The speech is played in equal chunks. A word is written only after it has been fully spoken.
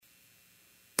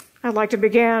I'd like to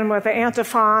begin with the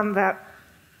antiphon that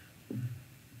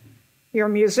your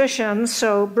musicians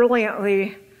so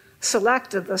brilliantly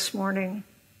selected this morning.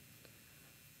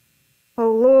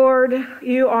 O Lord,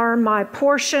 you are my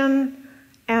portion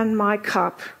and my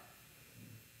cup.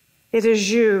 It is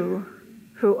you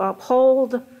who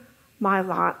uphold my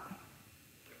lot.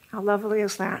 How lovely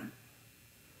is that?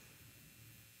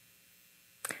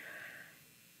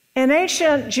 In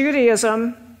ancient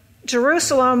Judaism,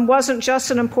 Jerusalem wasn't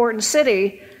just an important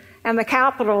city and the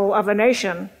capital of a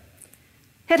nation.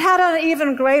 It had an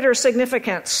even greater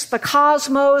significance. The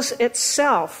cosmos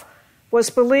itself was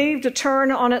believed to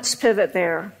turn on its pivot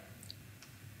there.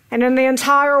 And in the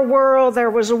entire world,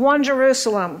 there was one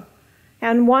Jerusalem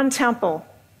and one temple.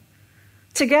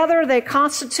 Together, they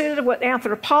constituted what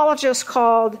anthropologists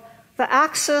called the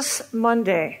axis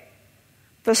mundi,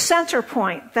 the center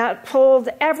point that pulled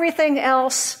everything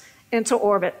else into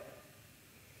orbit.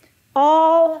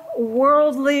 All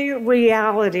worldly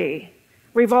reality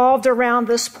revolved around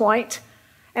this point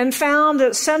and found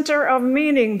its center of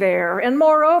meaning there. And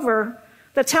moreover,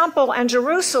 the temple and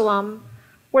Jerusalem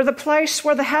were the place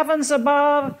where the heavens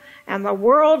above and the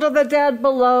world of the dead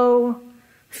below,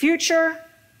 future,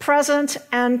 present,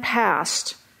 and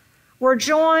past, were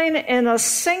joined in a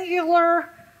singular,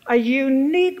 a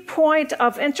unique point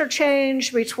of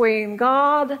interchange between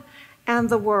God and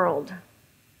the world.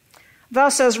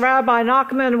 Thus, as Rabbi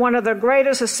Nachman, one of the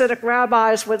greatest Hasidic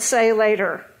rabbis, would say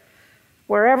later,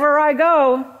 wherever I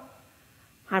go,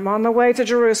 I'm on the way to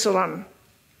Jerusalem.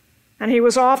 And he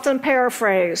was often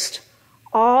paraphrased,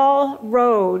 all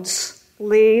roads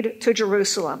lead to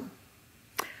Jerusalem.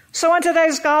 So in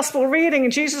today's gospel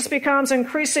reading, Jesus becomes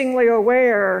increasingly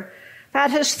aware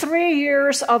that his 3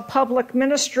 years of public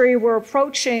ministry were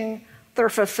approaching their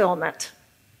fulfillment.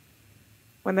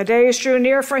 When the days drew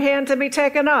near for him to be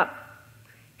taken up,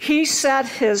 he set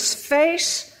his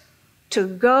face to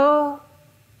go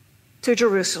to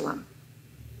Jerusalem.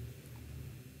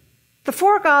 The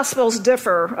four Gospels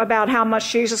differ about how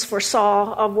much Jesus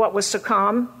foresaw of what was to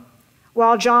come.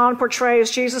 While John portrays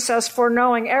Jesus as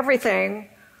foreknowing everything,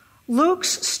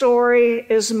 Luke's story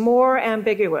is more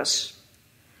ambiguous.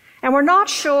 And we're not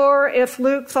sure if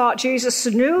Luke thought Jesus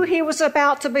knew he was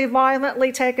about to be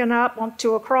violently taken up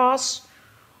onto a cross,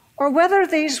 or whether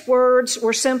these words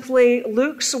were simply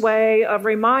Luke's way of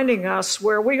reminding us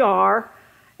where we are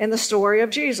in the story of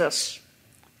Jesus.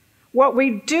 What we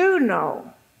do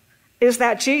know is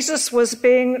that Jesus was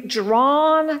being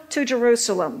drawn to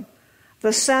Jerusalem,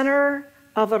 the center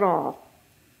of it all.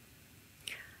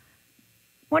 I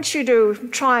want you to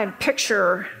try and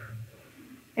picture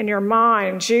in your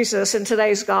mind Jesus in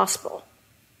today's gospel.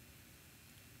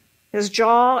 His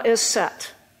jaw is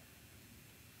set,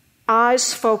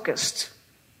 eyes focused,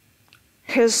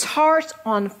 his heart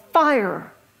on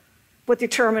fire with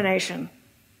determination.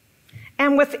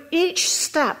 And with each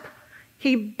step,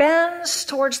 he bends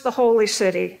towards the holy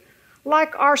city,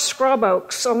 like our scrub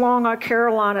oaks along our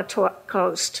Carolina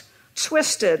coast,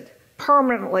 twisted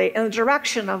permanently in the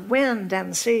direction of wind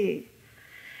and sea.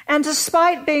 And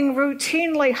despite being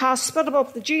routinely hospitable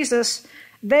to Jesus,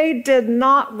 they did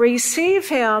not receive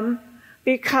him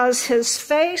because his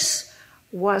face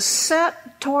was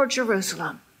set toward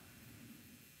Jerusalem.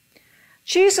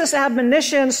 Jesus'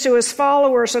 admonitions to his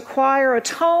followers acquire a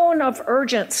tone of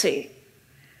urgency.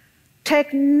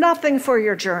 Take nothing for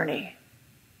your journey.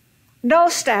 No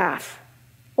staff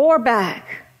or bag,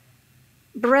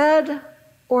 bread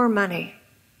or money.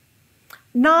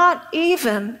 Not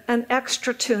even an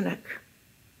extra tunic.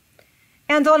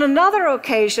 And on another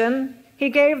occasion, he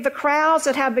gave the crowds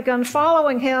that had begun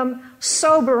following him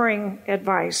sobering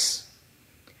advice.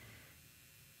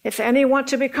 If any want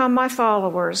to become my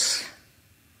followers,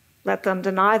 let them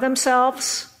deny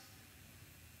themselves,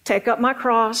 take up my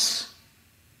cross,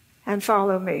 and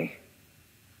follow me.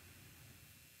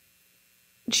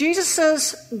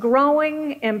 Jesus'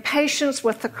 growing impatience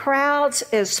with the crowds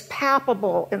is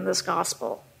palpable in this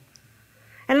gospel.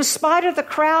 And in spite of the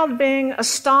crowd being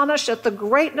astonished at the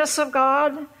greatness of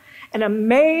God and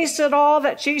amazed at all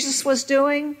that Jesus was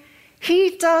doing,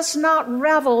 he does not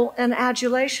revel in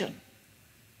adulation.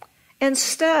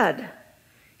 Instead,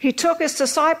 he took his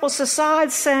disciples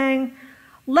aside saying,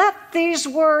 let these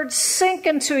words sink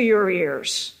into your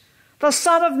ears. The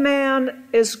Son of Man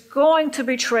is going to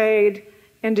be betrayed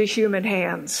into human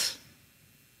hands.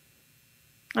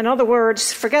 In other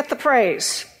words, forget the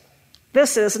praise.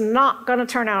 This is not going to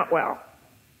turn out well.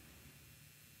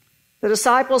 The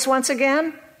disciples, once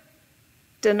again,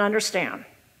 didn't understand.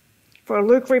 For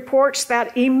Luke reports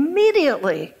that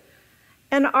immediately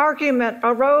an argument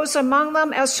arose among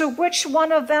them as to which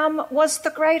one of them was the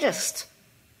greatest.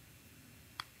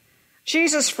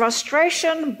 Jesus'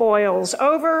 frustration boils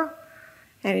over,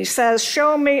 and he says,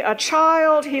 "Show me a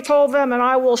child," he told them, "and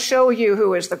I will show you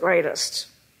who is the greatest.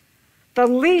 The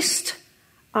least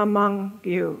among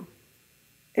you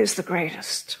is the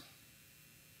greatest."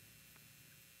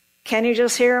 Can you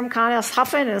just hear him kind of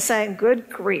huffing and saying, "Good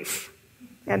grief,"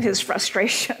 and his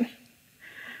frustration?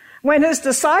 When his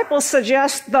disciples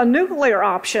suggest the nuclear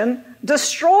option,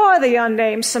 destroy the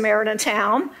unnamed Samaritan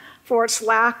town for its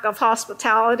lack of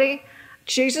hospitality,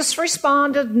 Jesus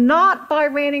responded not by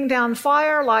raining down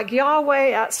fire like Yahweh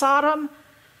at Sodom,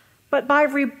 but by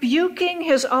rebuking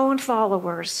his own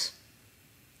followers.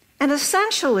 And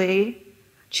essentially,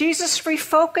 Jesus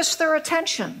refocused their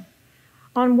attention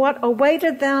on what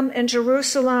awaited them in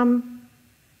Jerusalem,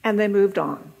 and they moved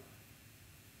on.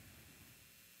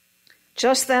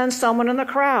 Just then, someone in the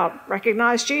crowd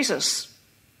recognized Jesus,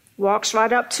 walks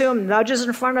right up to him, nudges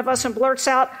in front of us, and blurts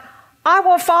out, "I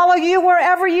will follow you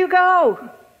wherever you go."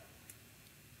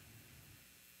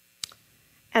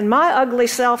 And my ugly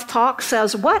self-talk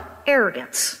says, what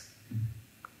arrogance.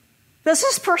 Does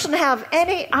this person have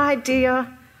any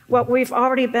idea what we've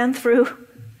already been through?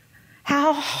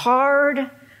 How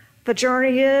hard the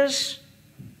journey is?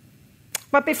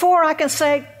 But before I can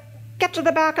say, "Get to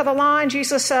the back of the line,"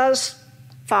 Jesus says,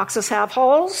 "Foxes have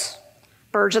holes,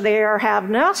 birds of the air have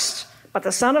nests, but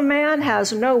the Son of Man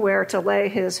has nowhere to lay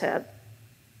his head."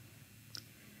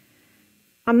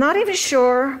 I'm not even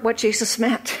sure what Jesus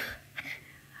meant.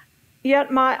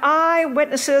 Yet my eye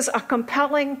witnesses a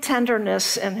compelling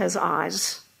tenderness in his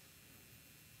eyes.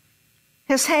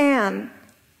 His hand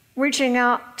reaching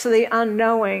out to the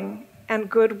unknowing and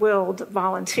good-willed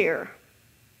volunteer.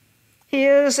 He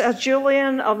is, as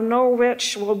Julian of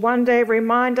Norwich will one day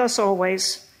remind us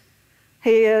always,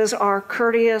 he is our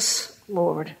courteous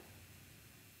Lord.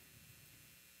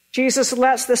 Jesus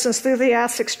lets this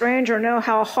enthusiastic stranger know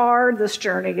how hard this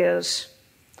journey is,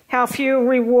 how few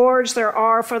rewards there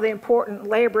are for the important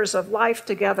labors of life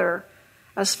together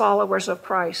as followers of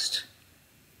Christ.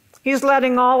 He's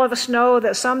letting all of us know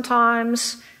that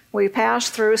sometimes we pass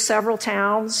through several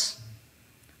towns,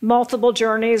 multiple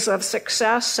journeys of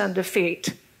success and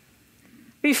defeat,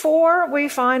 before we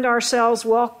find ourselves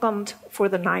welcomed for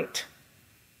the night.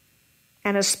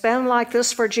 And it's been like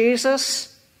this for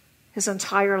Jesus his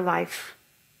entire life.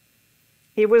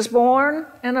 He was born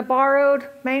in a borrowed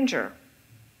manger.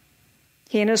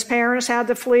 He and his parents had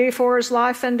to flee for his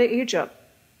life into Egypt,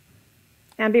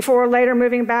 and before later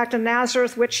moving back to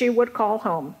Nazareth, which he would call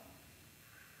home.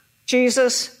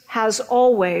 Jesus has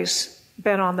always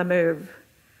been on the move,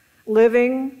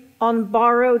 living on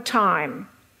borrowed time,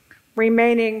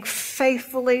 remaining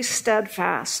faithfully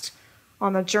steadfast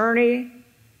on the journey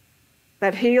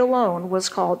that he alone was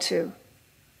called to.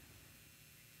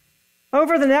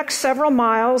 Over the next several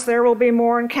miles, there will be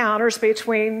more encounters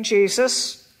between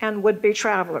Jesus and would-be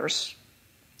travelers.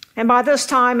 And by this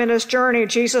time in his journey,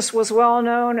 Jesus was well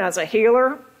known as a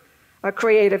healer, a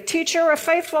creative teacher, a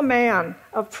faithful man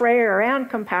of prayer and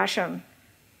compassion.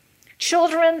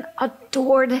 Children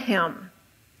adored him.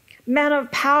 Men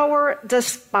of power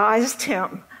despised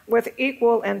him with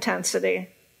equal intensity.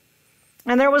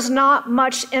 And there was not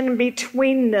much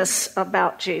in-betweenness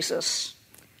about Jesus.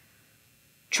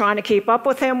 Trying to keep up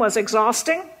with him was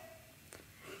exhausting,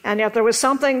 and yet there was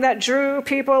something that drew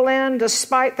people in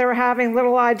despite their having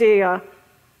little idea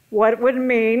what it would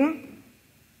mean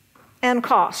and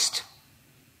cost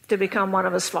to become one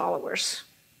of his followers.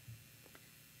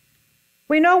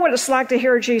 We know what it's like to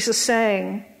hear Jesus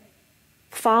saying,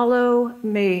 "Follow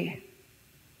me,"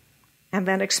 and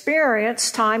then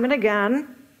experience time and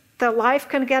again that life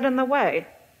can get in the way.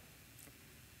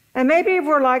 And maybe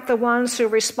we're like the ones who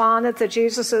responded to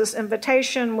Jesus'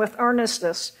 invitation with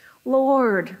earnestness,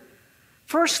 "Lord,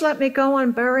 first let me go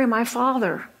and bury my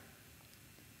father."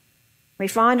 We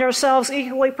find ourselves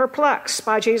equally perplexed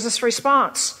by Jesus'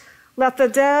 response, "Let the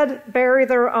dead bury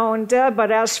their own dead,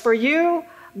 but as for you,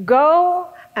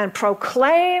 go and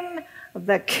proclaim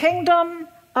the kingdom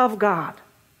of God."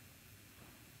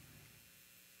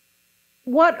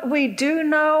 What we do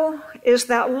know is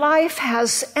that life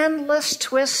has endless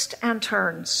twists and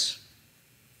turns,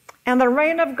 and the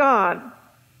reign of God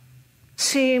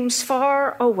seems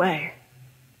far away.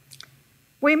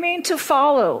 We mean to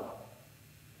follow,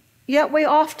 yet we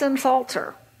often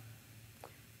falter.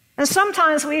 And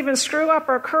sometimes we even screw up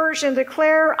our courage and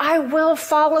declare, "I will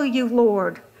follow you,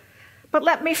 Lord, but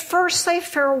let me first say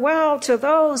farewell to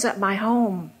those at my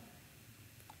home."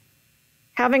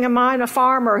 Having in mind a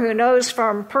farmer who knows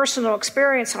from personal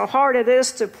experience how hard it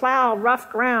is to plow rough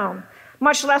ground,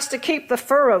 much less to keep the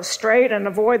furrows straight and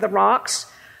avoid the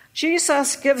rocks,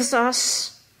 Jesus gives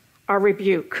us a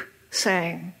rebuke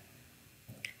saying,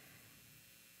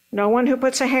 "No one who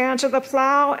puts a hand to the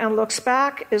plow and looks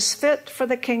back is fit for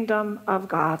the kingdom of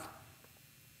God."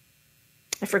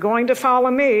 If you're going to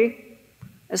follow me,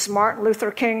 as Martin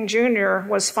Luther King Jr.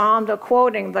 was fond of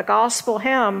quoting the gospel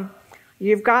hymn,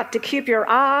 "You've got to keep your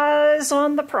eyes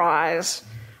on the prize."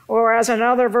 Or as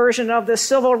another version of the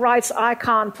civil rights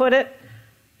icon put it,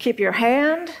 keep your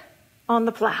hand on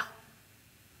the plow.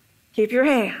 Keep your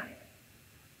hand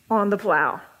on the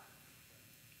plow.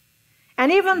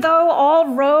 And even though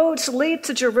all roads lead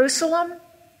to Jerusalem,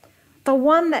 the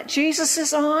one that Jesus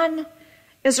is on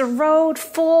is a road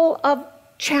full of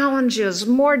challenges,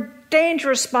 more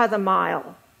dangerous by the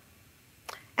mile.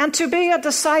 And to be a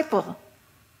disciple,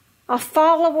 a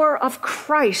follower of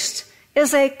Christ,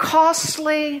 is a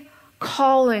costly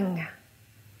calling.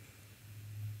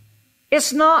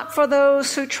 It's not for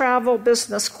those who travel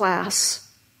business class,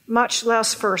 much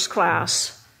less first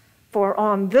class. For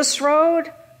on this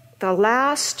road, the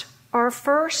last are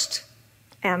first,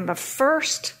 and the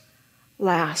first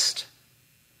last.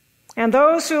 And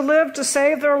those who live to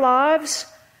save their lives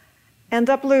end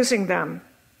up losing them.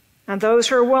 And those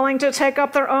who are willing to take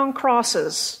up their own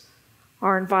crosses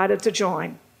are invited to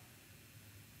join.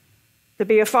 To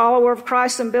be a follower of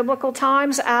Christ in biblical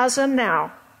times, as in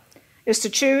now, is to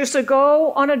choose to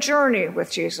go on a journey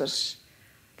with Jesus.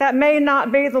 That may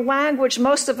not be the language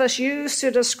most of us use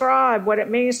to describe what it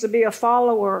means to be a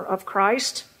follower of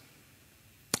Christ.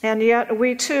 And yet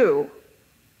we too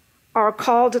are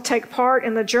called to take part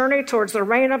in the journey towards the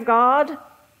reign of God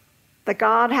that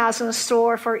God has in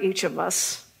store for each of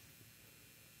us.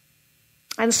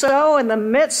 And so in the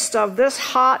midst of this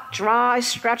hot, dry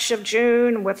stretch of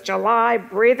June with July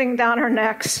breathing down our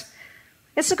necks,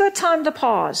 it's a good time to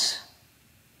pause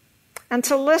and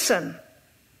to listen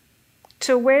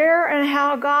to where and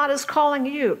how God is calling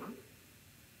you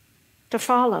to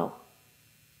follow.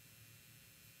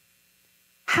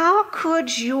 How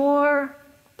could your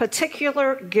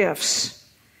particular gifts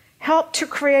help to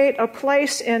create a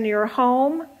place in your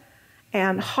home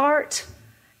and heart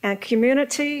and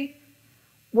community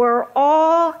where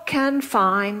all can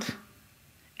find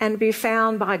and be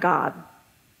found by God?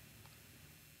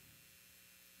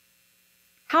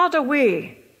 How do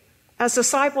we, as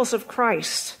disciples of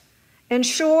Christ,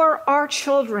 ensure our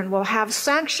children will have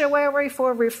sanctuary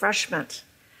for refreshment,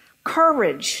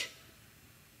 courage,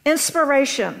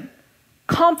 inspiration,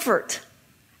 comfort,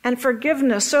 and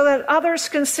forgiveness so that others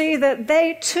can see that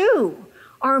they too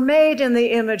are made in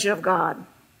the image of God?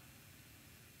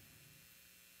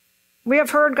 We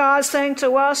have heard God saying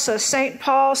to us, as St.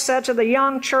 Paul said to the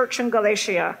young church in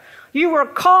Galatia, "You were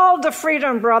called to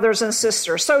freedom, brothers and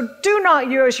sisters, so do not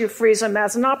use your freedom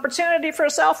as an opportunity for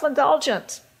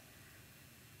self-indulgence,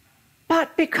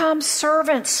 but become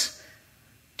servants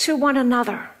to one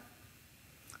another,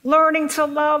 learning to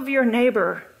love your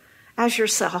neighbor as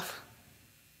yourself."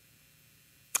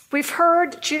 We've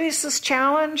heard Jesus'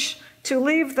 challenge to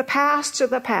leave the past to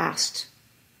the past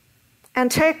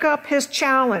and take up his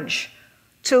challenge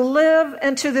to live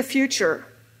into the future,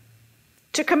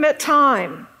 to commit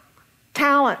time,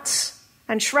 talents,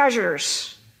 and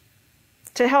treasures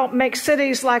to help make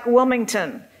cities like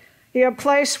Wilmington be a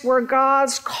place where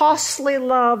God's costly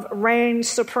love reigns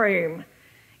supreme,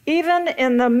 even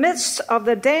in the midst of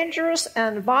the dangers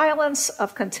and violence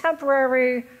of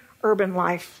contemporary urban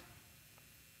life.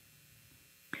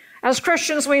 As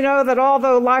Christians, we know that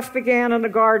although life began in a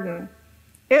garden,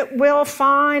 it will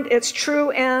find its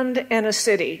true end in a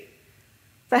city,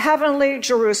 the heavenly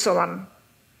Jerusalem.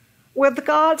 With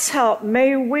God's help,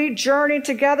 may we journey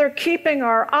together, keeping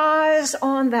our eyes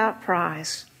on that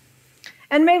prize.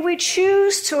 And may we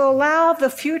choose to allow the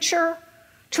future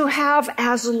to have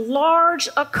as large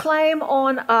a claim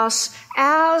on us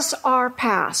as our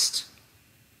past.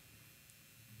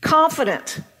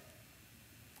 Confident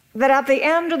that at the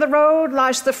end of the road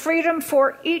lies the freedom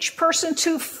for each person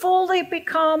to fully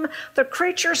become the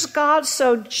creatures God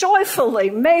so joyfully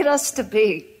made us to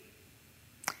be.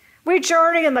 We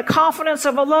journey in the confidence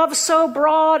of a love so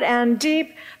broad and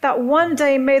deep that one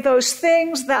day may those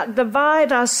things that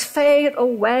divide us fade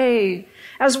away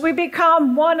as we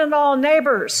become one and all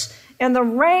neighbors in the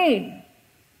reign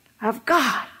of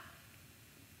God.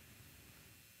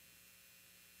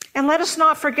 And let us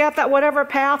not forget that whatever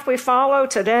path we follow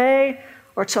today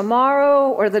or tomorrow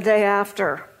or the day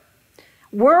after,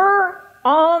 we're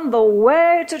on the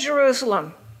way to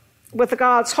Jerusalem with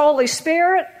God's Holy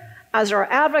Spirit as our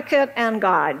advocate and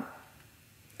guide.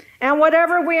 And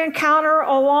whatever we encounter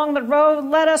along the road,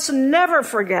 let us never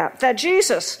forget that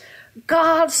Jesus,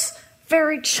 God's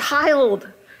very child,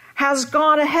 has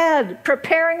gone ahead,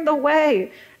 preparing the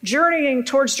way, journeying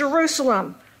towards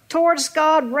Jerusalem, towards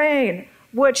God's reign,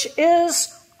 which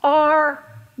is our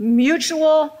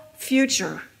mutual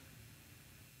future.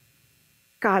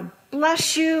 God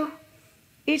bless you,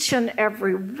 each and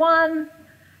every one.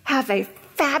 Have a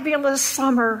fabulous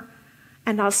summer,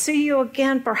 and I'll see you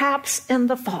again perhaps in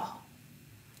the fall.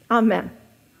 Amen.